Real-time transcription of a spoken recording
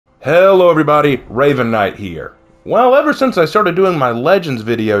Hello everybody, Raven Knight here. Well, ever since I started doing my Legends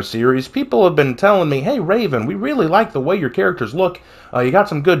video series, people have been telling me, hey Raven, we really like the way your characters look. You got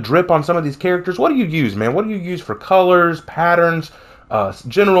some good drip on some of these characters. What do you use, man? What do you use for colors, patterns,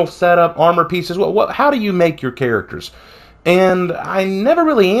 general setup, armor pieces? How do you make your characters? And I never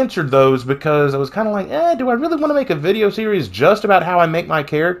really answered those because I was kind of like, do I really want to make a video series just about how I make my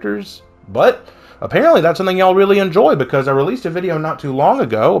characters? But apparently that's something y'all really enjoy because I released a video not too long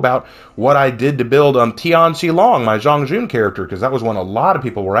ago about what I did to build Tian Long, my Zhang Jun character, because that was one a lot of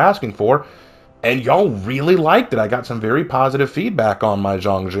people were asking for. And y'all really liked it. I got some very positive feedback on my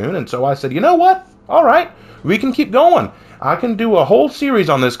Zhang Jun, and so I said, you know what? All right, we can keep going. I can do a whole series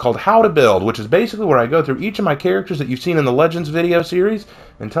on this called How to Build, which is basically where I go through each of my characters that you've seen in the Legends video series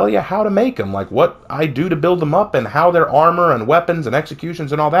and tell you how to make them, like what I do to build them up and how their armor and weapons and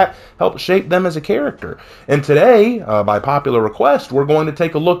executions and all that help shape them as a character. And today, by popular request, we're going to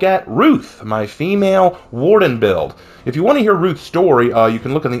take a look at Ruth, my female warden build. If you want to hear Ruth's story, you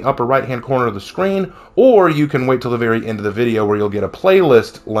can look in the upper right-hand corner of the screen, or you can wait till the very end of the video where you'll get a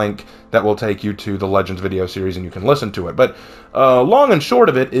playlist link that will take you to the Legends video series and you can listen to it. But long and short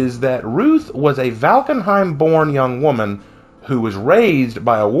of it is that Ruth was a Valkenheim-born young woman who was raised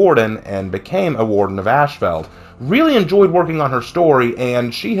by a warden and became a warden of Ashfeld. Really enjoyed working on her story,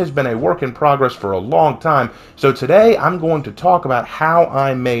 and she has been a work in progress for a long time. So today I'm going to talk about how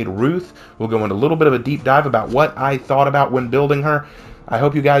I made Ruth. We'll go into a little bit of a deep dive about what I thought about when building her. I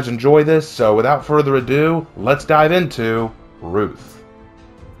hope you guys enjoy this, so without further ado, let's dive into Ruth.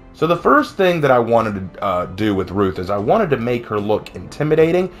 So the first thing that I wanted to do with Ruth is I wanted to make her look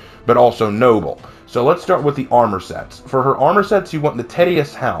intimidating, but also noble. So let's start with the armor sets. For her armor sets, you want the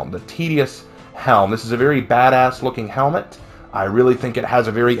Tedious Helm, the Tedious Helm. This is a very badass looking helmet. I really think it has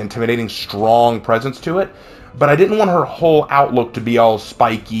a very intimidating, strong presence to it. But I didn't want her whole outlook to be all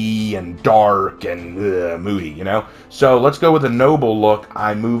spiky and dark and moody, you know? So let's go with a noble look.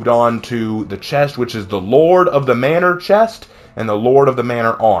 I moved on to the chest, which is the Lord of the Manor chest and the Lord of the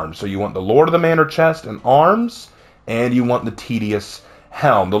Manor arms. So you want the Lord of the Manor chest and arms, and you want the Tedious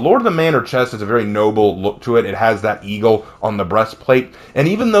Helm. The Lord of the Manor chest is a very noble look to it. It has that eagle on the breastplate. And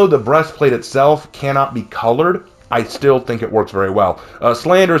even though the breastplate itself cannot be colored, I still think it works very well.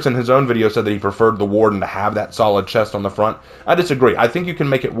 Slanders in his own video said that he preferred the Warden to have that solid chest on the front. I disagree. I think you can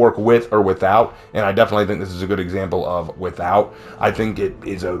make it work with or without, and I definitely think this is a good example of without. I think it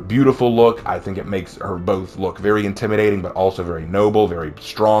is a beautiful look. I think it makes her both look very intimidating, but also very noble, very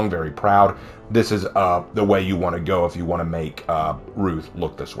strong, very proud. This is the way you want to go if you want to make Ruth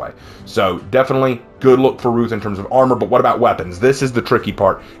look this way. So definitely good look for Ruth in terms of armor, but what about weapons? This is the tricky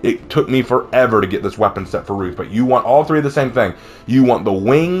part. It took me forever to get this weapon set for Ruth, but you want all three of the same thing. You want the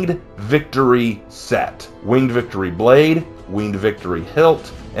Winged Victory set. Winged Victory Blade, Winged Victory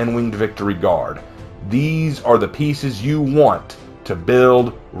Hilt, and Winged Victory Guard. These are the pieces you want to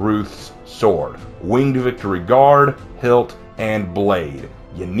build Ruth's sword. Winged Victory Guard, Hilt, and Blade.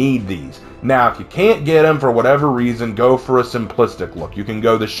 You need these. Now, if you can't get them for whatever reason, go for a simplistic look. You can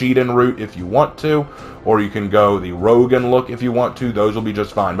go the Sheedan route if you want to, or you can go the Rogan look if you want to. Those will be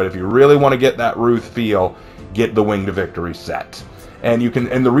just fine. But if you really want to get that Ruth feel, get the Winged Victory set. And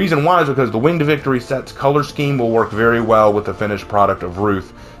the reason why is because the Winged Victory set's color scheme will work very well with the finished product of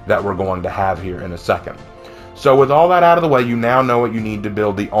Ruth that we're going to have here in a second. So with all that out of the way, you now know what you need to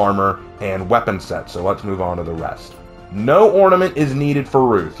build the armor and weapon set. So let's move on to the rest. No ornament is needed for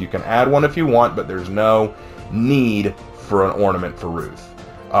Ruth. You can add one if you want, but there's no need for an ornament for Ruth.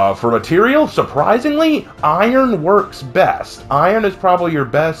 For material, surprisingly, iron works best. Iron is probably your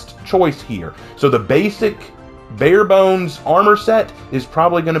best choice here. So the basic bare bones armor set is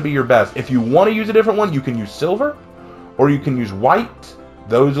probably going to be your best. If you want to use a different one, you can use silver or you can use white.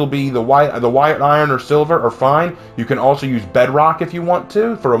 Those will be the white iron or silver are fine. You can also use bedrock if you want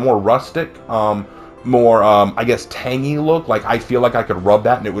to for a more rustic, more, I guess, tangy look. Like, I feel like I could rub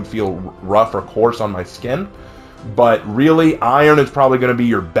that and it would feel rough or coarse on my skin. But really, iron is probably going to be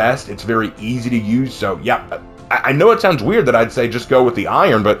your best. It's very easy to use. So, yeah, I know it sounds weird that I'd say just go with the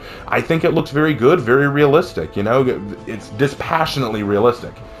iron, but I think it looks very good, very realistic. You know, it's dispassionately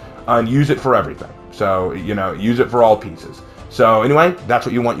realistic. And use it for everything. So, you know, use it for all pieces. So, anyway, that's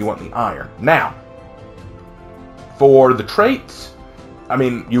what you want. You want the iron. Now, for the traits, I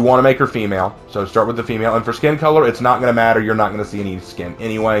mean, you want to make her female, so start with the female. And for skin color, it's not going to matter. You're not going to see any skin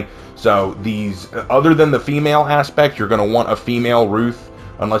anyway. So these, other than the female aspect, you're going to want a female Ruth,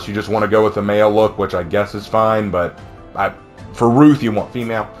 unless you just want to go with a male look, which I guess is fine. But for Ruth, you want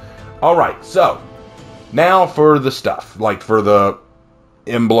female. All right, so now for the stuff, like for the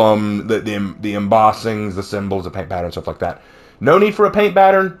emblem, the embossings, the symbols, the paint patterns, stuff like that. No need for a paint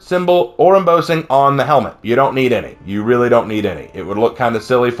pattern, symbol, or embossing on the helmet. You don't need any. You really don't need any. It would look kind of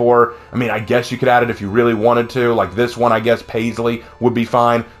silly for, I mean, I guess you could add it if you really wanted to. Like this one, I guess Paisley would be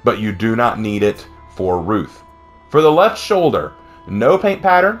fine, but you do not need it for Ruth. For the left shoulder, no paint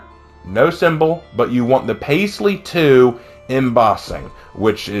pattern, no symbol, but you want the Paisley 2 embossing,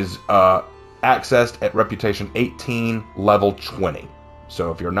 which is accessed at Reputation 18, level 20. So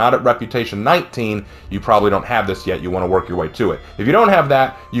if you're not at Reputation 19, you probably don't have this yet. You want to work your way to it. If you don't have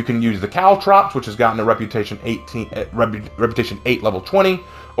that, you can use the Caltrops, which has gotten a Reputation 18, Reputation 8, level 20,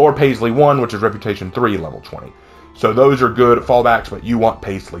 or Paisley 1, which is Reputation 3, level 20. So those are good fallbacks, but you want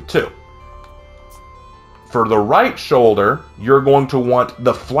Paisley 2. For the right shoulder, you're going to want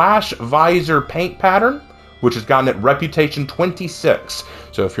the Flash Visor paint pattern, which has gotten at Reputation 26.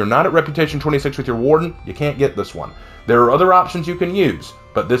 So if you're not at Reputation 26 with your Warden, you can't get this one. There are other options you can use,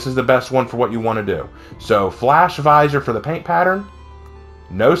 but this is the best one for what you want to do. So Flash Visor for the paint pattern,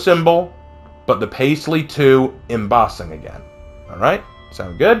 no symbol, but the Paisley 2 embossing again. All right,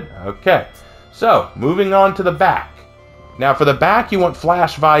 sound good? Okay, so moving on to the back. Now for the back, you want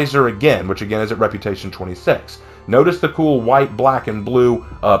Flash Visor again, which again is at Reputation 26. Notice the cool white, black, and blue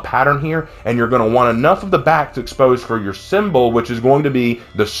pattern here, and you're going to want enough of the back to expose for your symbol, which is going to be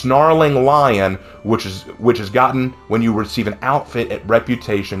the snarling lion, which is gotten when you receive an outfit at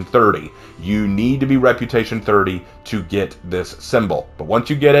Reputation 30. You need to be Reputation 30 to get this symbol, but once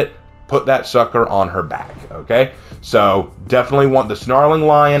you get it, put that sucker on her back, okay? So definitely want the snarling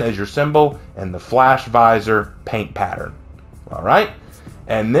lion as your symbol and the Flash Visor paint pattern, all right?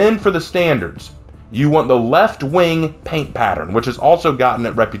 And then for the standards, you want the left wing paint pattern, which is also gotten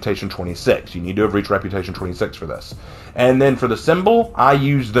at Reputation 26. You need to have reached Reputation 26 for this. And then for the symbol, I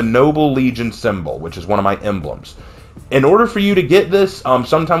use the Noble Legion symbol, which is one of my emblems. In order for you to get this,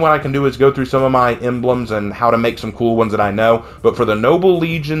 sometime what I can do is go through some of my emblems and how to make some cool ones that I know. But for the Noble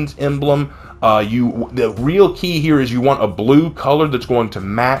Legion's emblem, the real key here is you want a blue color that's going to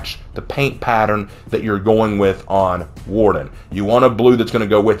match the paint pattern that you're going with on Warden. You want a blue that's going to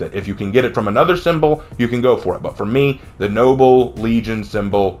go with it. If you can get it from another symbol, you can go for it. But for me, the Noble Legion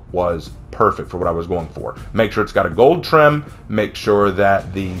symbol was perfect for what I was going for. Make sure it's got a gold trim. Make sure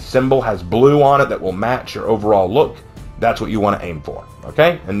that the symbol has blue on it that will match your overall look. That's what you want to aim for,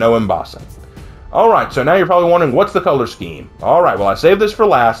 okay? And no embossing. All right, so now you're probably wondering, what's the color scheme? All right, well, I saved this for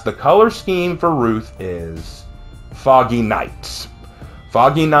last. The color scheme for Ruth is Foggy Nights.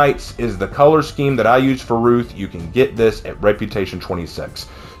 Foggy Nights is the color scheme that I use for Ruth. You can get this at Reputation 26.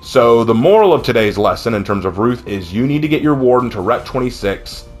 So the moral of today's lesson in terms of Ruth is you need to get your Warden to Rep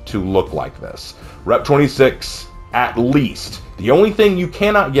 26 to look like this. Rep 26 at least. The only thing you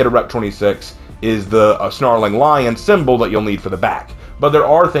cannot get at Rep 26 is the snarling lion symbol that you'll need for the back. But there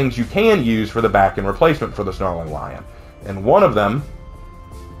are things you can use for the back in replacement for the snarling lion. And one of them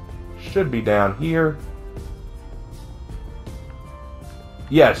should be down here.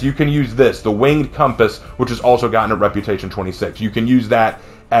 Yes, you can use this, the winged compass, which has also gotten a Reputation 26. You can use that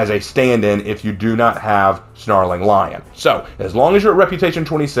as a stand-in if you do not have snarling lion. So, as long as you're at Reputation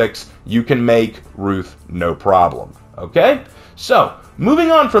 26, you can make Ruth no problem. Okay? So, moving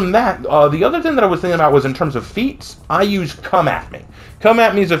on from that, the other thing that I was thinking about was in terms of feats, I use Come At Me. Come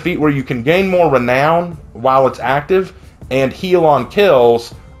At Me is a feat where you can gain more renown while it's active and heal on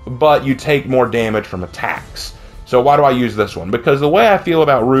kills, but you take more damage from attacks. So why do I use this one? Because the way I feel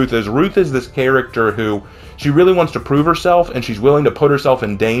about Ruth is this character who, she really wants to prove herself, and she's willing to put herself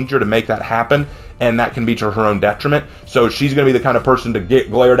in danger to make that happen, and that can be to her own detriment. So she's going to be the kind of person to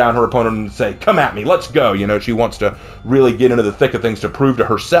glare down her opponent and say, come at me, let's go. You know, she wants to really get into the thick of things to prove to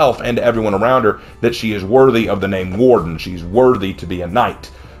herself and to everyone around her that she is worthy of the name Warden. She's worthy to be a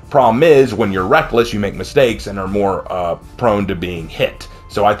knight. Problem is, when you're reckless, you make mistakes and are more prone to being hit.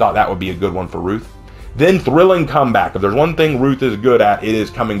 So I thought that would be a good one for Ruth. Then Thrilling Comeback. If there's one thing Ruth is good at, it is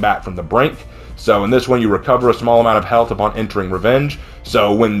coming back from the brink. So in this one, you recover a small amount of health upon entering revenge.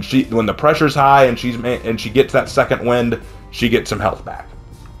 So when the pressure's high and she gets that second wind, she gets some health back.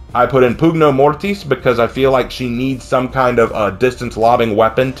 I put in Pugno Mortis because I feel like she needs some kind of distance lobbing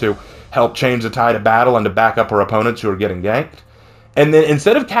weapon to help change the tide of battle and to back up her opponents who are getting ganked. And then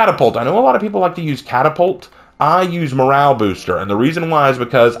instead of Catapult, I know a lot of people like to use Catapult. I use Morale Booster, and the reason why is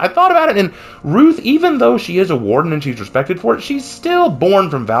because I thought about it, and Ruth, even though she is a warden and she's respected for it, she's still born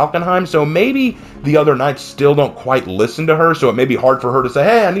from Valkenheim, so maybe the other knights still don't quite listen to her, so it may be hard for her to say,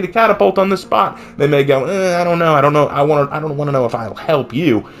 hey, I need a catapult on this spot. They may go, I don't know, I don't want to know if I'll help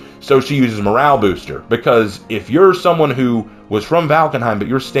you. So she uses Morale Booster, because if you're someone who was from Valkenheim, but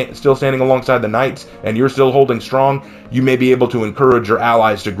you're still standing alongside the Knights, and you're still holding strong, you may be able to encourage your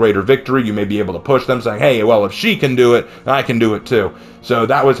allies to greater victory. You may be able to push them, saying, hey, well, if she can do it, I can do it too. So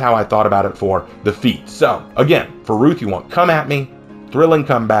that was how I thought about it for the feat. So, again, for Ruth, you want Come At Me, Thrilling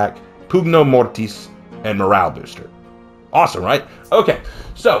Comeback, Pugno Mortis, and Morale Booster. Awesome, right? Okay,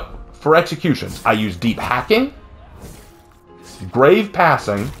 so for executions, I use Deep Hacking, Grave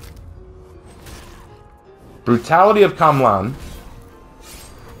Passing, Brutality of Kamlan,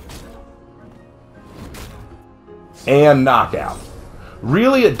 and Knockout.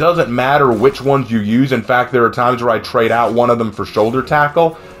 Really, it doesn't matter which ones you use. In fact, there are times where I trade out one of them for Shoulder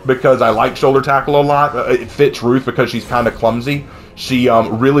Tackle, because I like Shoulder Tackle a lot. It fits Ruth because she's kind of clumsy. She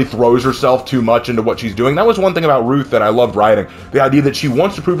really throws herself too much into what she's doing. That was one thing about Ruth that I loved writing. The idea that she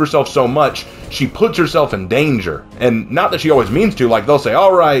wants to prove herself so much, she puts herself in danger. And not that she always means to. Like, they'll say,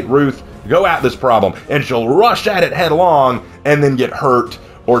 all right, Ruth, go at this problem. And she'll rush at it headlong and then get hurt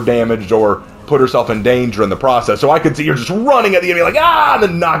or damaged or put herself in danger in the process. So I could see her just running at the enemy like, and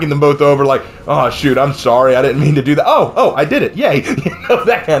then knocking them both over like, oh, shoot, I'm sorry, I didn't mean to do that. Oh, I did it, yay.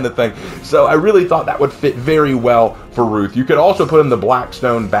 That kind of thing. So I really thought that would fit very well for Ruth. You could also put in the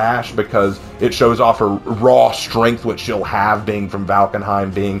Blackstone Bash, because it shows off her raw strength, which she'll have being from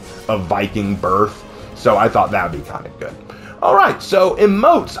Valkenheim, being of Viking birth. So I thought that would be kind of good. All right, so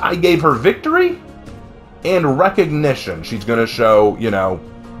emotes, I gave her Victory and Recognition. She's going to show,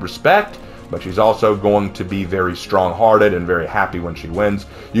 respect, but she's also going to be very strong-hearted and very happy when she wins.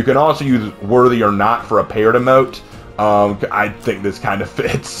 You can also use Worthy or Not for a paired emote. I think this kind of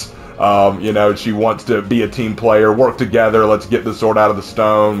fits. She wants to be a team player, work together, let's get the sword out of the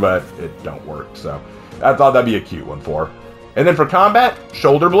stone, but it don't work. So I thought that'd be a cute one for her. And then for combat,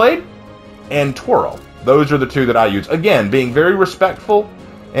 Shoulder Blade and Twirl. Those are the two that I use. Again, being very respectful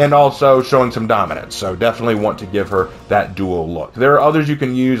and also showing some dominance. So definitely want to give her that dual look. There are others you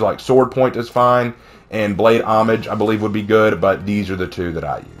can use, like Sword Point is fine, and Blade Homage I believe would be good, but these are the two that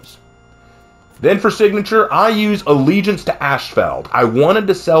I use. Then for signature, I use Allegiance to Ashfeld. I wanted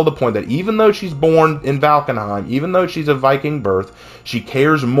to sell the point that even though she's born in Valkenheim, even though she's of Viking birth, she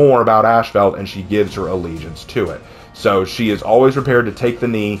cares more about Ashfeld and she gives her allegiance to it. So she is always prepared to take the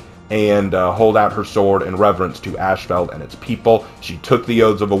knee and hold out her sword in reverence to Ashfeld and its people. She took the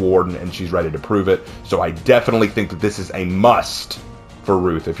oaths of a warden, and she's ready to prove it. So I definitely think that this is a must for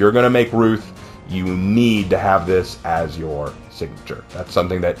Ruth. If you're going to make Ruth, you need to have this as your signature. That's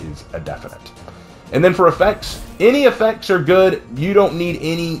something that is a definite. And then for effects, any effects are good. You don't need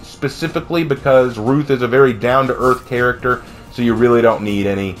any specifically, because Ruth is a very down-to-earth character, so you really don't need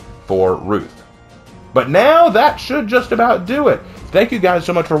any for Ruth. But now that should just about do it. Thank you guys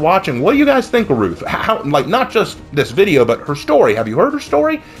so much for watching. What do you guys think of Ruth? Not just this video, but her story. Have you heard her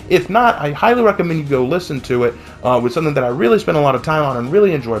story? If not, I highly recommend you go listen to it. With something that I really spent a lot of time on and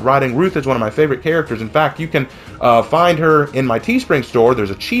really enjoyed writing. Ruth is one of my favorite characters. In fact, you can find her in my Teespring store.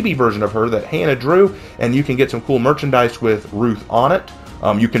 There's a chibi version of her that Hannah drew, and you can get some cool merchandise with Ruth on it.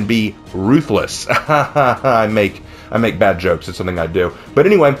 You can be ruthless. I make bad jokes. It's something I do. But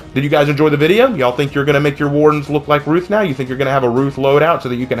anyway, did you guys enjoy the video? Y'all think you're going to make your wardens look like Ruth now? You think you're going to have a Ruth loadout so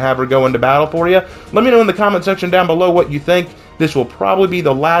that you can have her go into battle for you? Let me know in the comment section down below what you think. This will probably be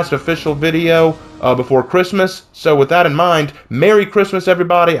the last official video before Christmas. So with that in mind, Merry Christmas,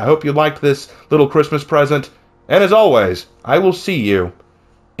 everybody. I hope you liked this little Christmas present. And as always, I will see you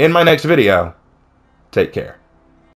in my next video. Take care.